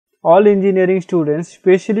All engineering students,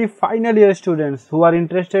 especially final year students who are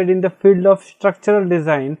interested in the field of structural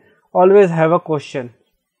design, always have a question: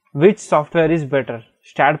 which software is better,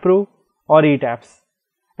 Staad Pro or Etabs?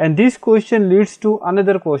 And this question leads to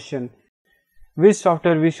another question: which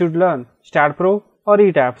software we should learn, Staad Pro or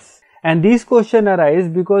Etabs? And these questions arise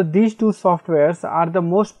because these two softwares are the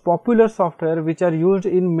most popular software which are used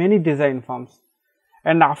in many design firms.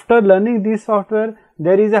 And after learning this software,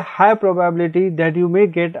 there is a high probability that you may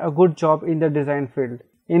get a good job in the design field.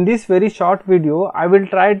 In this very short video, I will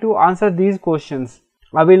try to answer these questions.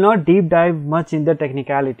 I will not deep dive much in the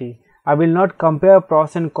technicality. I will not compare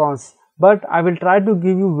pros and cons, but I will try to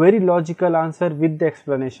give you very logical answer with the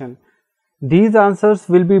explanation. These answers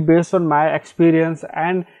will be based on my experience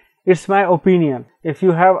and it's my opinion. If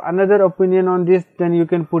you have another opinion on this, then you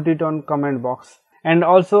can put it on comment box. And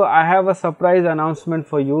also I have a surprise announcement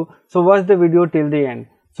for you, so watch the video till the end.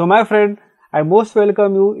 So my friend, I most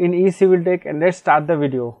welcome you in eCivil-Tech and let's start the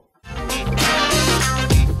video.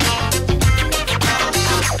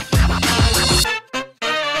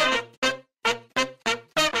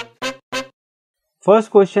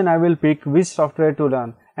 First question I will pick: which software to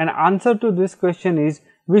learn? And answer to this question is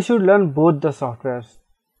we should learn both the softwares,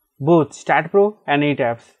 both Staad Pro and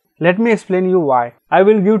Etabs. Let me explain you why. I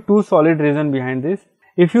will give two solid reasons behind this.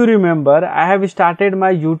 If you remember, I have started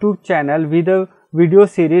my YouTube channel with a video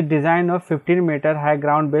series design of 15-meter high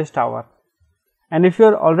ground based tower. And if you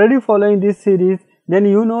are already following this series, then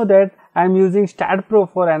you know that I am using Staad Pro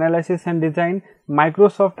for analysis and design,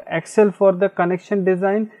 Microsoft Excel for the connection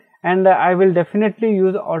design, and I will definitely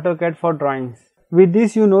use AutoCAD for drawings. With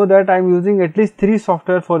this, you know that I am using at least 3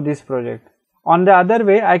 software for this project. On the other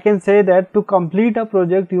way, I can say that to complete a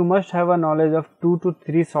project, you must have a knowledge of 2 to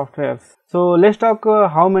 3 softwares. So let's talk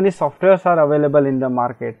how many softwares are available in the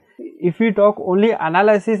market. If we talk only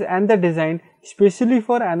analysis and the design, especially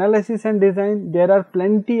for analysis and design, there are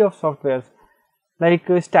plenty of softwares like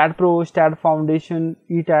Staad Pro, Staad Foundation,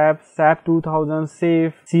 Etabs, SAP 2000,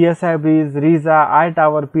 SAFE, CSI Breeze, Riza,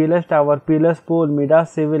 iTower, PLS Tower, PLS Pole,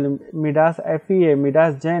 Midas Civil, Midas FEA,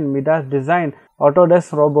 Midas Gen, Midas Design,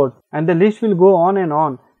 Autodesk Robot, and the list will go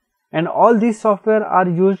on. And all these software are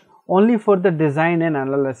used only for the design and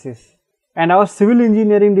analysis. And our civil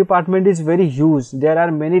engineering department is very huge. There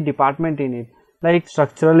are many departments in it, like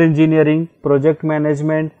structural engineering, project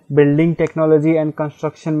management, building technology and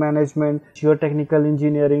construction management, geotechnical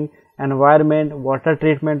engineering, environment, water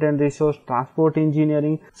treatment and resource, transport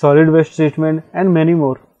engineering, solid waste treatment, and many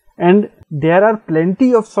more. And there are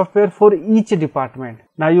plenty of software for each department.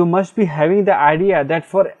 Now you must be having the idea that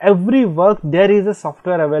for every work there is a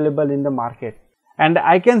software available in the market. And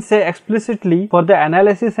I can say explicitly, for the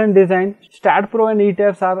analysis and design, Staad Pro and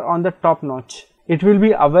Etabs are on the top notch. It will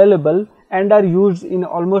be available and are used in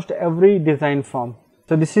almost every design firm.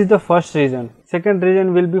 So this is the first reason. Second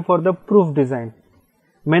reason will be for the proof design.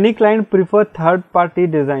 Many clients prefer third party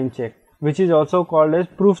design check, which is also called as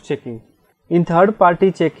proof checking. In third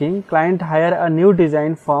party checking, client hire a new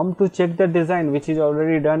design firm to check the design which is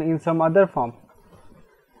already done in some other firm.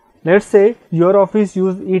 Let's say your office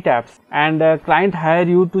use Etabs and a client hire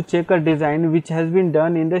you to check a design which has been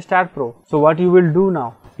done in the Staad Pro. So what you will do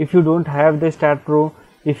now? If you don't have the Staad Pro,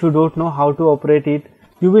 if you don't know how to operate it,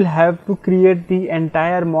 you will have to create the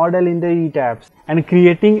entire model in the Etabs, and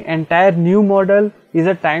creating entire new model is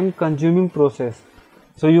a time consuming process.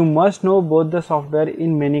 So you must know both the software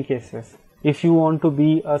in many cases if you want to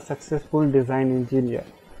be a successful design engineer.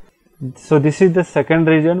 So this is the second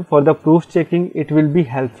reason. For the proof checking, it will be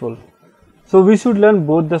helpful. So we should learn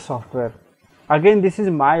both the software. Again, this is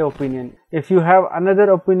my opinion. If you have another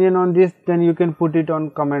opinion on this, then you can put it on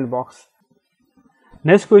comment box.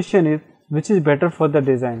 Next question is, which is better for the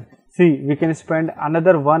design? See, we can spend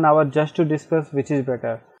another 1 hour just to discuss which is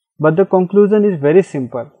better. But the conclusion is very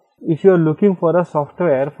simple. If you are looking for a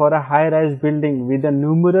software for a high-rise building with a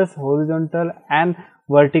numerous horizontal and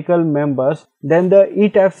vertical members, then the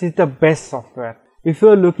Etabs is the best software. If you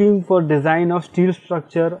are looking for design of steel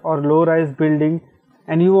structure or low-rise building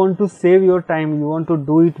and you want to save your time, you want to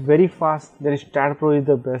do it very fast, then Staad Pro is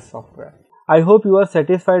the best software. I hope you are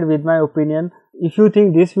satisfied with my opinion. If you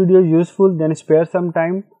think this video is useful, then spare some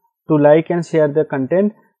time to like and share the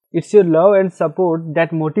content. It's your love and support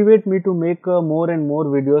that motivate me to make more and more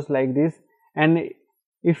videos like this. And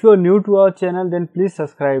if you are new to our channel, then please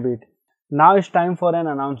subscribe it. Now it's time for an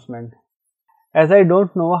announcement. As I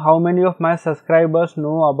don't know how many of my subscribers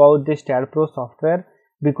know about the Staad Pro software,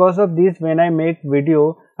 because of this, when I make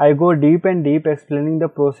video, I go deep and deep explaining the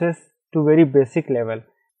process to very basic level,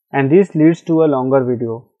 and this leads to a longer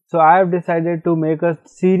video. So I have decided to make a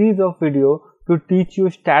series of video to teach you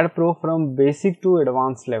Staad Pro from basic to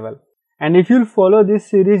advanced level. And if you'll follow this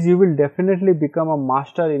series, you will definitely become a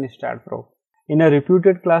master in Staad Pro. In a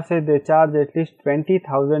reputed classes, they charge at least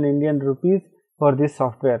 20,000 Indian rupees for this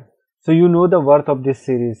software. So you know the worth of this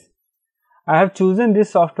series. I have chosen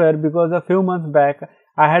this software because a few months back,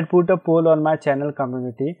 I had put a poll on my channel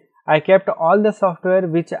community. I kept all the software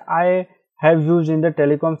which I have used in the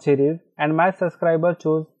Telecom series, and my subscriber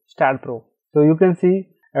chose Staad Pro. So you can see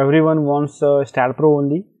everyone wants Staad Pro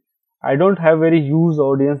only. I don't have very huge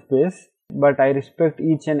audience base, but I respect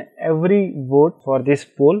each and every vote for this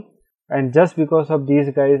poll, and just because of these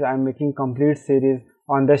guys I am making complete series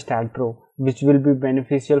on the Staad Pro, which will be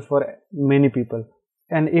beneficial for many people.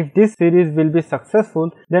 And if this series will be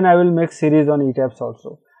successful, then I will make series on Etabs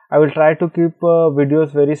also. I will try to keep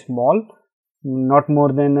videos very small, not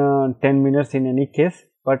more than 10 minutes in any case,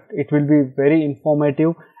 but it will be very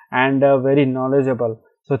informative and very knowledgeable.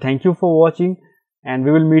 So thank you for watching, and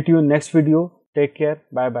we will meet you in next video. Take care.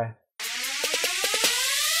 Bye bye.